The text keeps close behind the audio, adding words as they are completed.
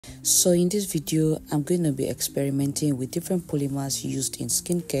So in this video, I'm going to be experimenting with different polymers used in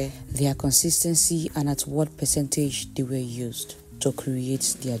skincare, their consistency, and at what percentage they were used to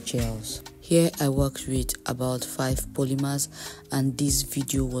create their gels. Here I worked with about 5 polymers, and this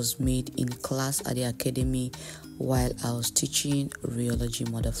video was made in class at the academy while I was teaching Rheology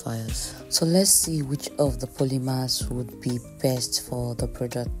Modifiers. So let's see which of the polymers would be best for the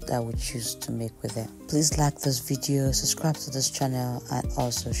product that we choose to make with them. Please like this video, subscribe to this channel, and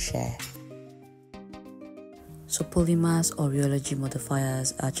also share. So polymers or rheology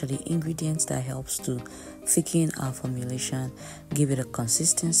modifiers are actually ingredients that helps to thicken our formulation, give it a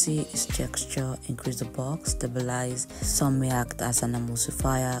consistency, its texture, increase the bulk, stabilize. Some may act as an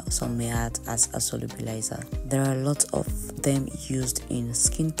emulsifier, some may act as a solubilizer. There are a lot of them used in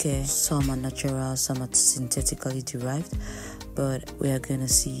skincare. Some are natural, some are synthetically derived, but we are going to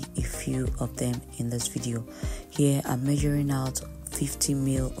see a few of them in this video. Here I'm measuring out 50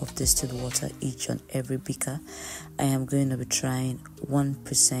 ml of distilled water each on every beaker. I am going to be trying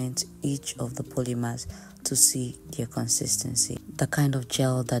 1% each of the polymers to see their consistency, the kind of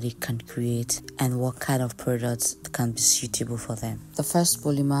gel that it can create, and what kind of products can be suitable for them. The first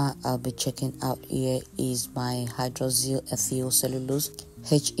polymer I'll be checking out here is my hydroxyl ethyl cellulose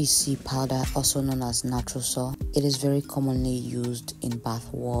HEC powder, also known as Natrosol. It is very commonly used in bath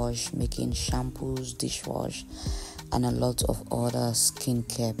wash, making shampoos, dishwash, and a lot of other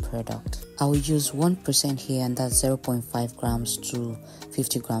skincare products. I will use 1% here, and that's 0.5 grams to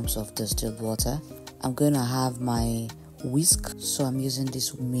 50 grams of distilled water. I'm going to have my whisk, so I'm using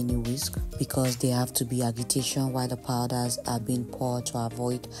this mini whisk because they have to be agitation while the powders are being poured to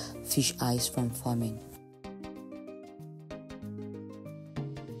avoid fish eyes from forming.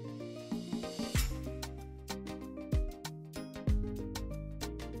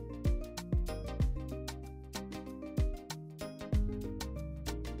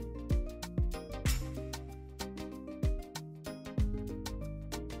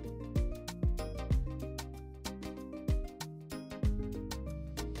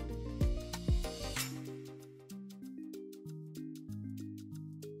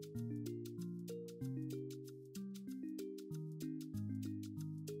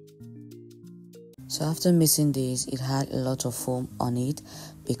 So after mixing this, it had a lot of foam on it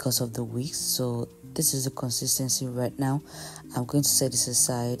because of the whisk. So this is the consistency right now. I'm going to set this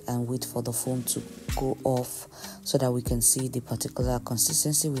aside and wait for the foam to go off so that we can see the particular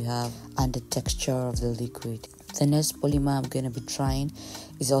consistency we have and the texture of the liquid. The next polymer I'm going to be trying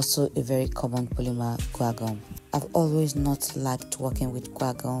is also a very common polymer, guar gum. I've always not liked working with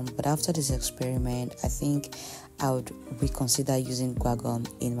guar gum, but after this experiment, I think I would reconsider using guar gum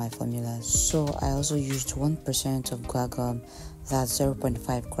in my formulas. So I also used 1% of guar gum, that's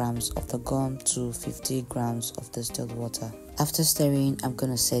 0.5 grams of the gum to 50 grams of distilled water. After stirring, I'm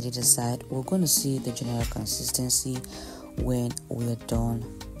going to set it aside. We're going to see the general consistency when we're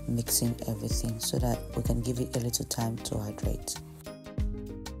done mixing everything so that we can give it a little time to hydrate.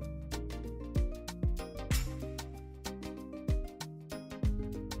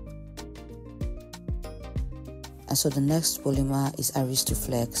 And so the next polymer is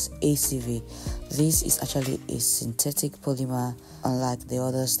Aristoflex ACV. This is actually a synthetic polymer, unlike the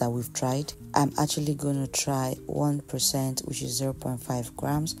others that we've tried. I'm actually going to try 1%, which is 0.5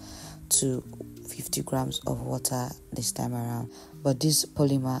 grams to 50 grams of water this time around. But this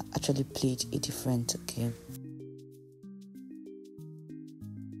polymer actually played a different game.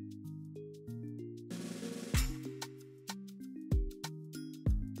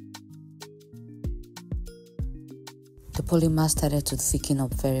 The polymer started to thicken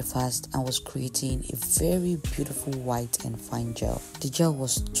up very fast and was creating a very beautiful white and fine gel. The gel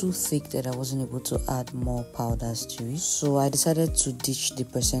was too thick that I wasn't able to add more powders to it, so I decided to ditch the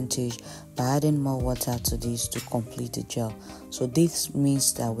percentage by adding more water to this to complete the gel. So this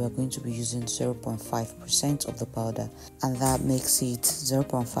means that we are going to be using 0.5% of the powder, and that makes it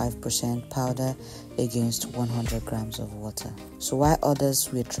 0.5% powder against 100 grams of water. So while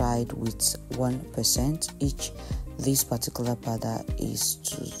others were tried with 1% each, this particular powder is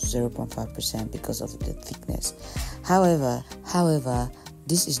to 0.5% because of the thickness. However,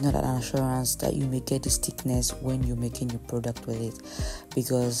 this is not an assurance that you may get this thickness when you're making your product with it,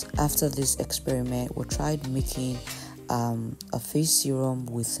 because after this experiment, we tried making a face serum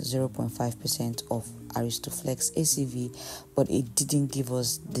with 0.5% of Aristoflex ACV, but it didn't give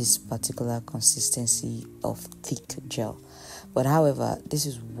us this particular consistency of thick gel. But however, this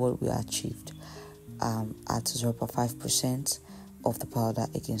is what we achieved at 0.5% of the powder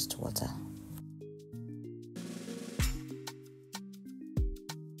against water.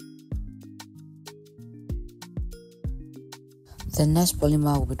 The next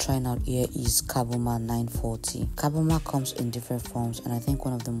polymer we'll be trying out here is Carboma 940. Carboma comes in different forms, and I think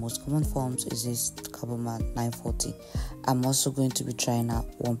one of the most common forms is this Carboma 940. I'm also going to be trying out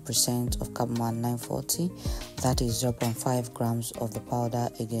 1% of Carboma 940. That is 0.5 grams of the powder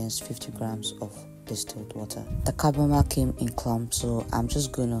against 50 grams of distilled water. The Carboma came in clumps, so I'm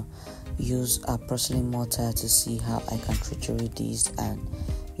just gonna use a porcelain mortar to see how I can triturate these and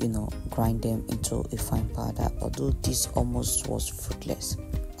grind them into a fine powder, although this almost was fruitless.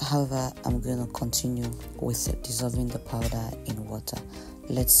 However, I'm going to continue with dissolving the powder in water.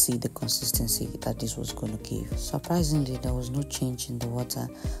 Let's see the consistency that this was going to give. Surprisingly, there was no change in the water.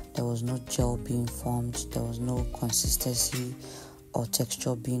 There was no gel being formed. There was no consistency or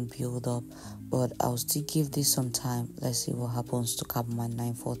texture being built up, but I'll still give this some time. Let's see what happens to Carboma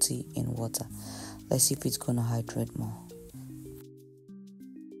 940 in water. Let's see if it's going to hydrate more.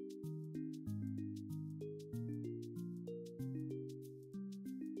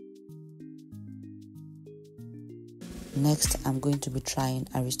 Next, I'm going to be trying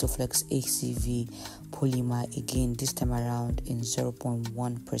Aristoflex ACV polymer again, this time around in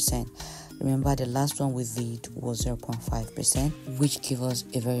 0.1%. Remember, the last one we did was 0.5%, which gave us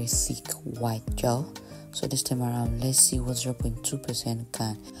a very thick white gel. So this time around, let's see what 0.2%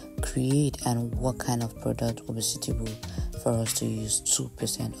 can create and what kind of product will be suitable for us to use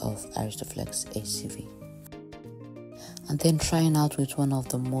 2% of Aristoflex ACV. And then trying out with one of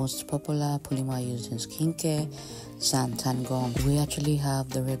the most popular polymer used in skincare, xanthan gum. We actually have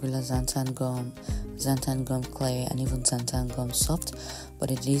the regular xanthan gum clear, and even xanthan gum soft, but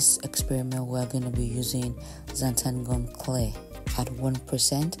in this experiment we're going to be using xanthan gum clear at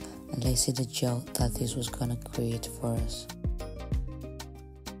 1%, and let's see the gel that this was going to create for us.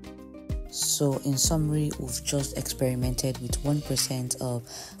 So in summary, we've just experimented with 1% of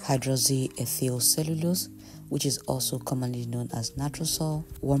hydroxy ethyl cellulose, which is also commonly known as Natrosol,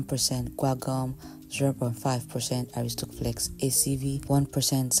 1% guar gum, 0.5% Aristoflex ACV,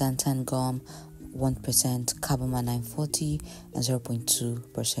 1% xanthan gum, 1% Carboma 940, and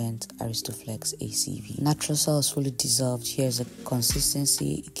 0.2% Aristoflex ACV. Natrosol is fully dissolved. Here's the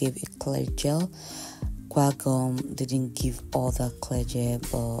consistency. It gave a clear gel. Guar gum didn't give all that clear gel,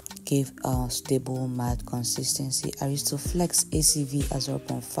 but gave a stable matte consistency. Aristoflex ACV at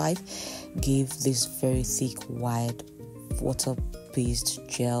 0.5 gave this very thick white water-based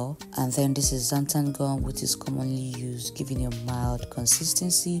gel. And then this is xanthan gum, which is commonly used, giving a mild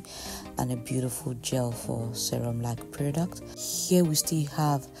consistency and a beautiful gel for serum-like product. Here we still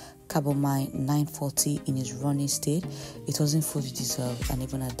have Carboma 940 in its running state. It wasn't fully dissolved, and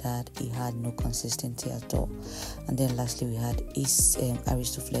even at that, it had no consistency at all. And then lastly, we had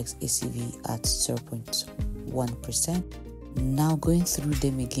Aristoflex ACV at 0.1%. Now going through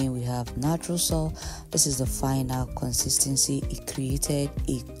them again, we have Natrosol. This is the final consistency. It created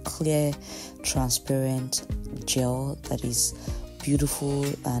a clear, transparent gel that is beautiful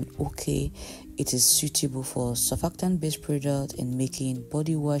and okay. It is suitable for surfactant-based products in making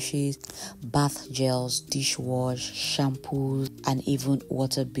body washes, bath gels, dishwash, shampoos, and even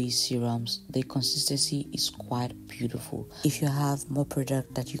water-based serums. The consistency is quite beautiful. If you have more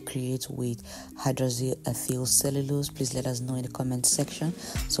product that you create with hydroxy ethyl cellulose, please let us know in the comment section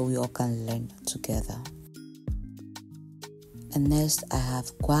so we all can learn together. And next, I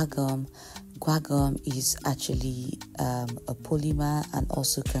have guar gum. Guar gum is actually a polymer and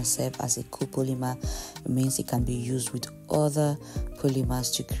also can serve as a copolymer. It means it can be used with other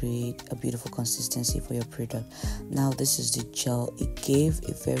polymers to create a beautiful consistency for your product. Now this is the gel. It gave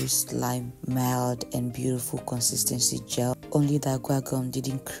a very slime, mild and beautiful consistency gel. Only that guar gum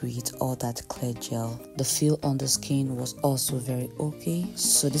didn't create all that clear gel. The feel on the skin was also very okay.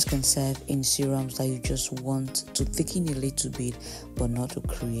 So this can serve in serums that you just want to thicken a little bit but not to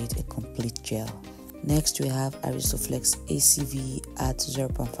create a complete gel. Next, we have Aristoflex ACV at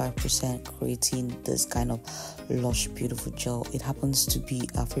 0.5%, creating this kind of lush, beautiful gel. It happens to be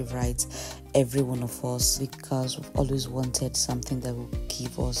our favorite, every one of us, because we've always wanted something that will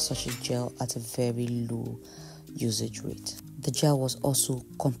give us such a gel at a very low usage rate. The gel was also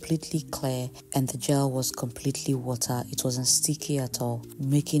completely clear and the gel was completely water. It wasn't sticky at all,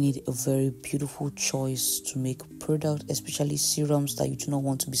 making it a very beautiful choice to make product, especially serums that you do not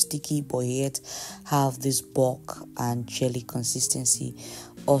want to be sticky but yet have this bulk and jelly consistency.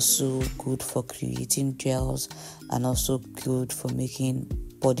 Also good for creating gels and also good for making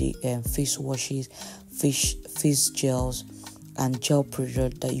body and face washes, face gels, and gel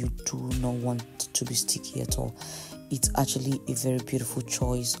product that you do not want to be sticky at all. It's actually a very beautiful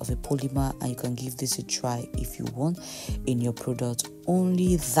choice of a polymer, and you can give this a try if you want in your product.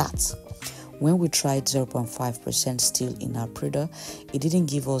 Only that When we tried 0.5% still in our product, it didn't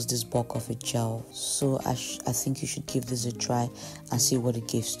give us this bulk of a gel. So I think you should give this a try and see what it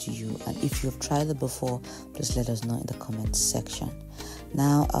gives to you. And if you've tried it before, please let us know in the comments section.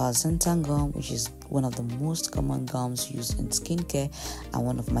 Now our xanthan gum, which is one of the most common gums used in skincare and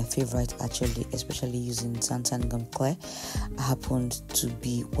one of my favorite actually, especially using xanthan gum clear, happened to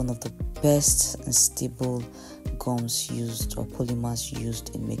be one of the best and stable gums used or polymers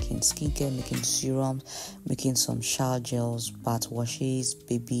used in making skincare, making serums, making some shower gels, bath washes,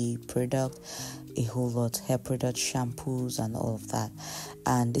 baby product, a whole lot, hair product, shampoos and all of that.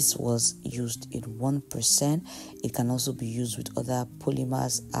 And this was used in 1%. It can also be used with other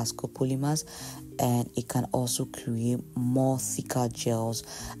polymers as copolymers, and it can also create more thicker gels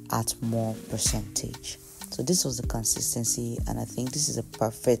at more percentage. So this was the consistency, and I think this is a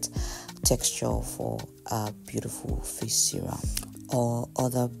perfect texture for a beautiful face serum or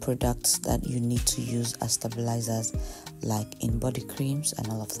other products that you need to use as stabilizers like in body creams and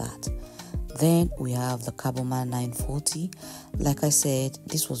all of that. Then we have the Carboman 940. Like I said,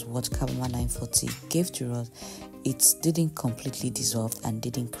 this was what Carboman 940 gave to us. It didn't completely dissolve and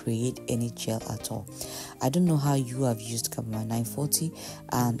didn't create any gel at all. I don't know how you have used Carboman 940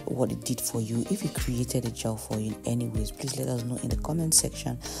 and what it did for you. If it created a gel for you in any ways, please let us know in the comment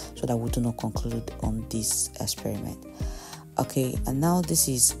section so that we do not conclude on this experiment. Okay, and now this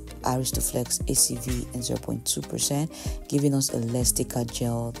is Aristoflex ACV in 0.2%, giving us a less thicker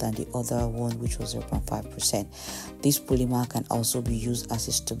gel than the other one, which was 0.5%. This polymer can also be used as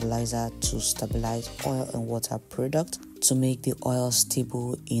a stabilizer to stabilize oil and water product to make the oil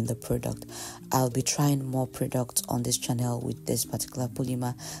stable in the product. I'll be trying more products on this channel with this particular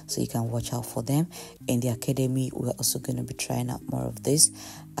polymer, so you can watch out for them. In the academy, we're also going to be trying out more of this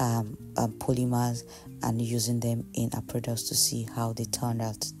polymers and using them in our products to see how they turn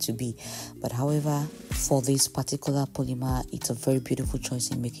out to be. But however, for this particular polymer, it's a very beautiful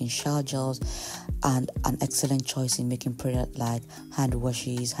choice in making shower gels and an excellent choice in making products like hand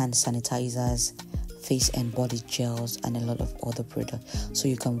washes, hand sanitizers, face and body gels, and a lot of other products, so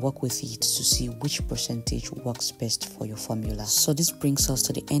you can work with it to see which percentage works best for your formula. So this brings us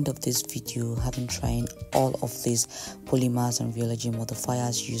to the end of this video, having tried all of these polymers and Rheology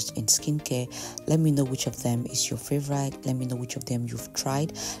modifiers used in skincare. Let me know which of them is your favorite. Let me know which of them you've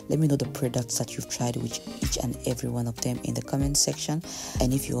tried. Let me know the products that you've tried with each and every one of them in the comment section.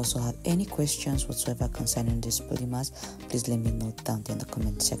 And if you also have any questions whatsoever concerning these polymers, please let me know down there in the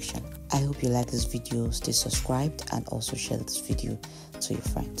comment section. I hope you like this video. Stay subscribed and also share this video to your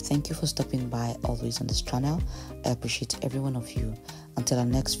friends. Thank you for stopping by always on this channel. I appreciate every one of you. Until our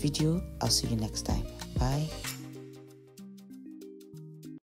next video, I'll see you next time. Bye.